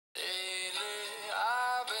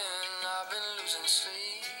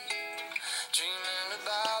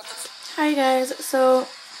Hi guys, so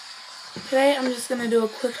today I'm just gonna do a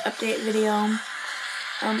quick update video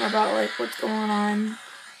about like what's going on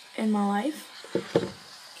in my life.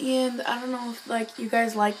 And I don't know if like you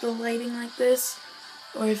guys like the lighting like this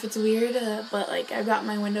or if it's weird, but like I've got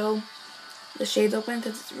my window, the shades open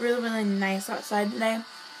because it's really nice outside today.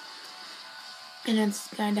 And it's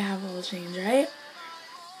kind of have a little change, right?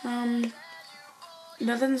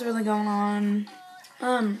 Nothing's really going on.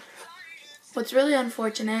 What's really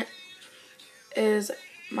unfortunate is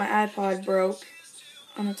my iPod broke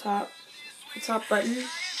on the top. The top button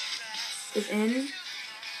is in,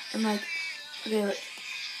 and like, okay, like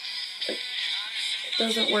it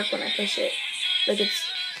doesn't work when I push it. Like it's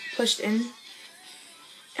pushed in.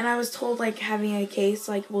 And I was told like having a case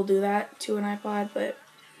like will do that to an iPod, but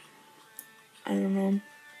I don't know.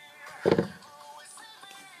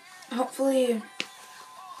 Hopefully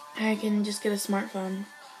I can just get a smartphone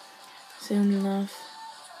soon enough.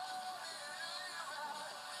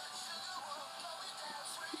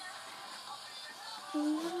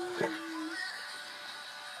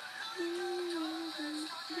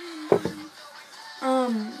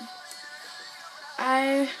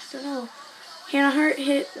 I don't know. Hannah Hart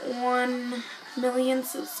hit 1 million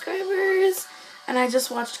subscribers, and I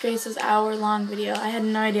just watched Grace's hour-long video. I had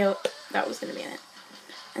no idea that was going to be in it.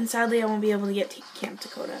 And sadly, I won't be able to get to Camp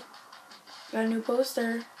Dakota. Got a new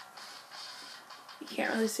poster. You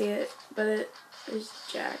can't really see it, but there's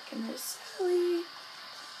Jack and there's Sally.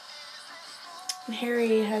 And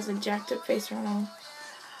Harry has a jacked up face right now.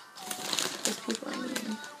 Those people I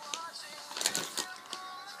mean.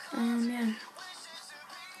 Yeah.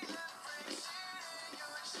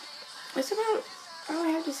 That's about all I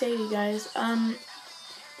have to say to you guys.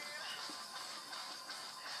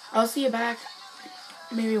 I'll see you back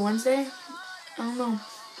maybe Wednesday. I don't know.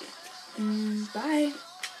 Bye.